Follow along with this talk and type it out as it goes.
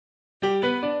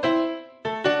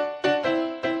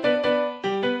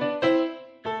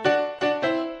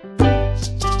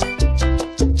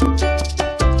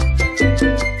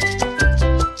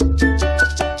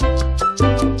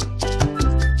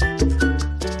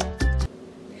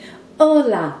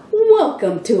Hola,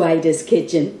 welcome to Ida's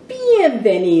Kitchen.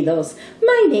 Bienvenidos.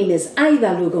 My name is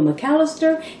Ida Lugo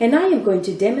McAllister, and I am going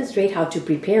to demonstrate how to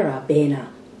prepare avena,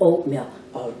 oatmeal,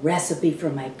 a recipe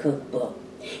from my cookbook.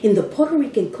 In the Puerto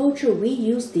Rican culture, we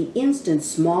use the instant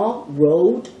small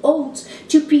rolled oats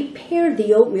to prepare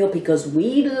the oatmeal because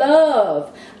we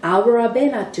love our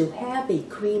avena to have a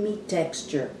creamy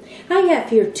texture. I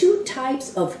have here two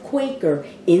types of Quaker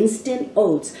instant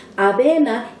oats,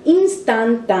 avena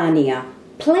instantánea,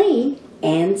 plain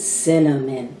and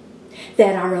cinnamon,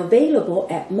 that are available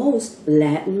at most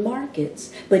Latin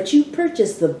markets, but you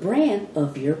purchase the brand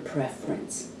of your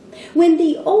preference. When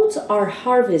the oats are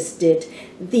harvested,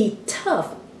 the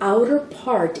tough outer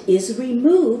part is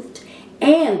removed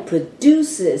and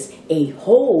produces a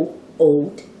whole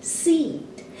oat seed.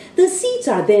 The seeds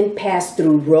are then passed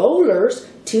through rollers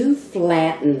to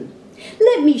flatten.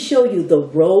 Let me show you the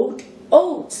rolled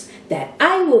oats that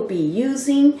I will be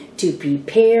using to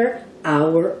prepare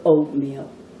our oatmeal.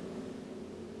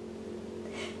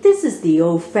 This is the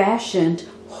old-fashioned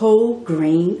whole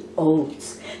grain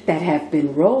oats that have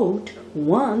been rolled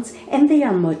once, and they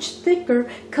are much thicker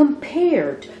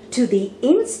compared to the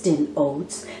instant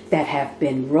oats that have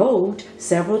been rolled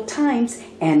several times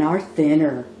and are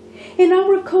thinner. In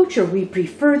our culture, we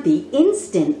prefer the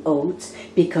instant oats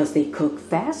because they cook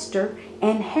faster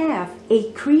and have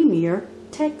a creamier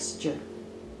texture.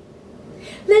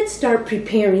 Let's start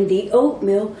preparing the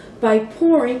oatmeal by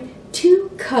pouring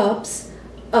 2 cups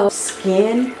of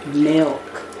skim milk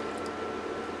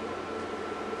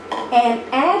and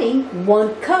adding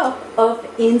 1 cup of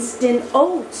instant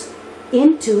oats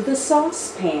into the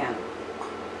saucepan.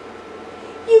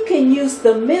 You can use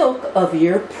the milk of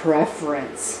your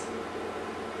preference.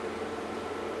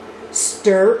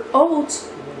 Stir oats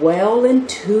well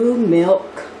into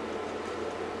milk.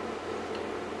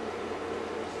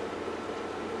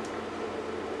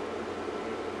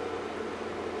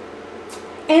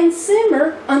 And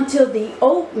simmer until the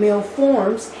oatmeal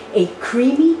forms a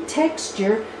creamy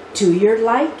texture to your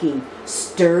liking,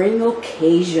 stirring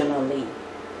occasionally.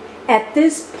 At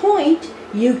this point,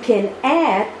 you can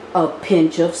add a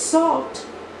pinch of salt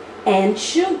and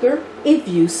sugar if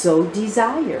you so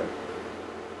desire.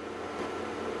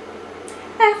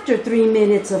 After 3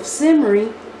 minutes of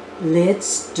simmering, let's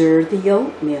stir the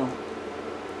oatmeal.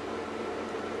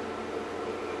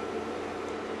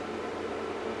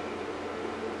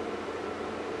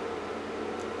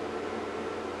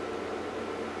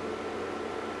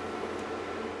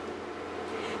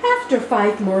 After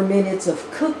 5 more minutes of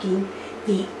cooking,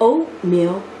 the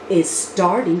oatmeal is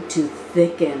starting to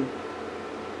thicken.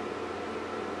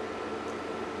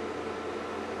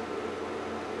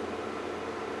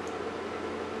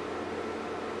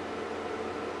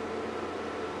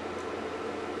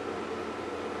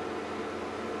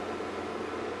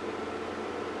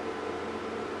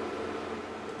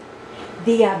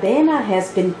 The avena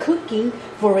has been cooking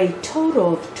for a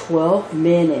total of 12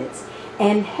 minutes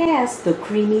and has the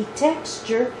creamy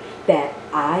texture that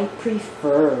I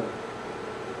prefer.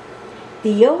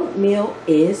 The oatmeal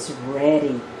is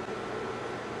ready.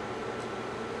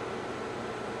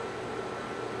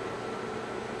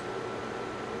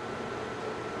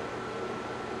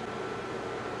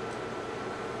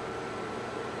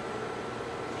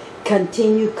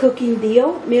 Continue cooking the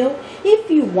oatmeal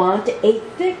if you want a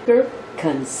thicker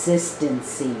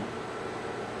consistency.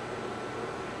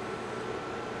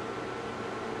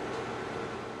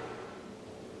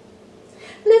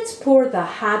 Let's pour the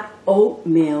hot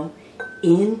oatmeal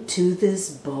into this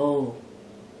bowl.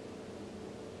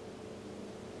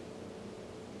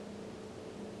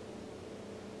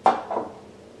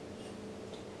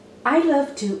 I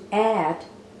love to add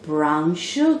brown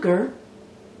sugar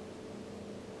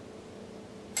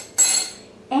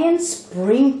and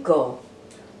sprinkle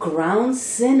ground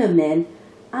cinnamon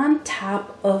on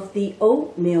top of the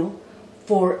oatmeal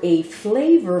for a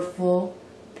flavorful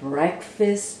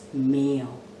breakfast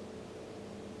meal.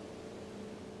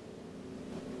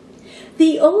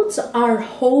 The oats are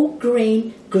whole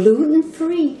grain,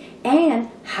 gluten-free, and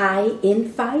high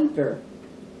in fiber.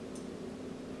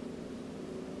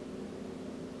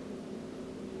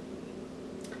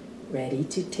 Ready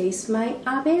to taste my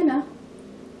avena?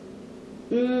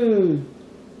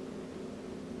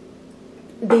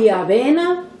 The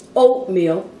avena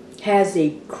oatmeal has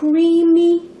a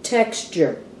creamy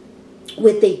texture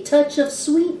with a touch of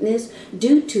sweetness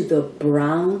due to the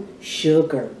brown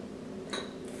sugar.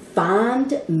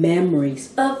 Fond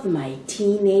memories of my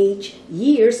teenage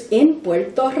years in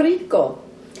Puerto Rico.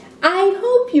 I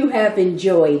hope you have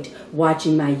enjoyed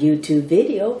watching my YouTube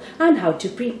video on how to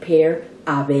prepare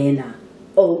avena,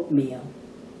 oatmeal.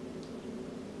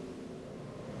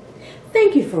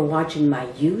 Thank you for watching my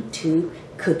YouTube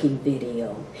cooking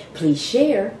video. Please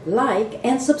share, like,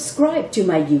 and subscribe to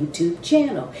my YouTube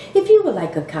channel. If you would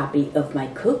like a copy of my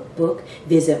cookbook,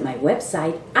 visit my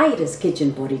website,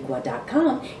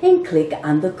 idaskitchenboricua.com, and click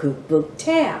on the cookbook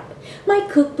tab. My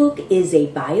cookbook is a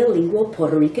bilingual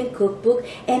Puerto Rican cookbook,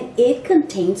 and it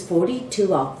contains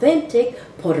 42 authentic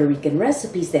Puerto Rican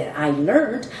recipes that I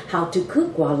learned how to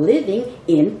cook while living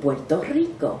in Puerto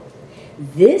Rico.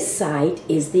 This side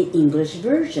is the English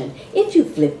version. If you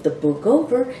flip the book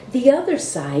over, the other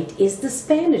side is the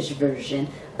Spanish version.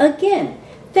 Again,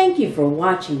 thank you for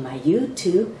watching my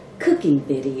YouTube cooking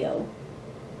video.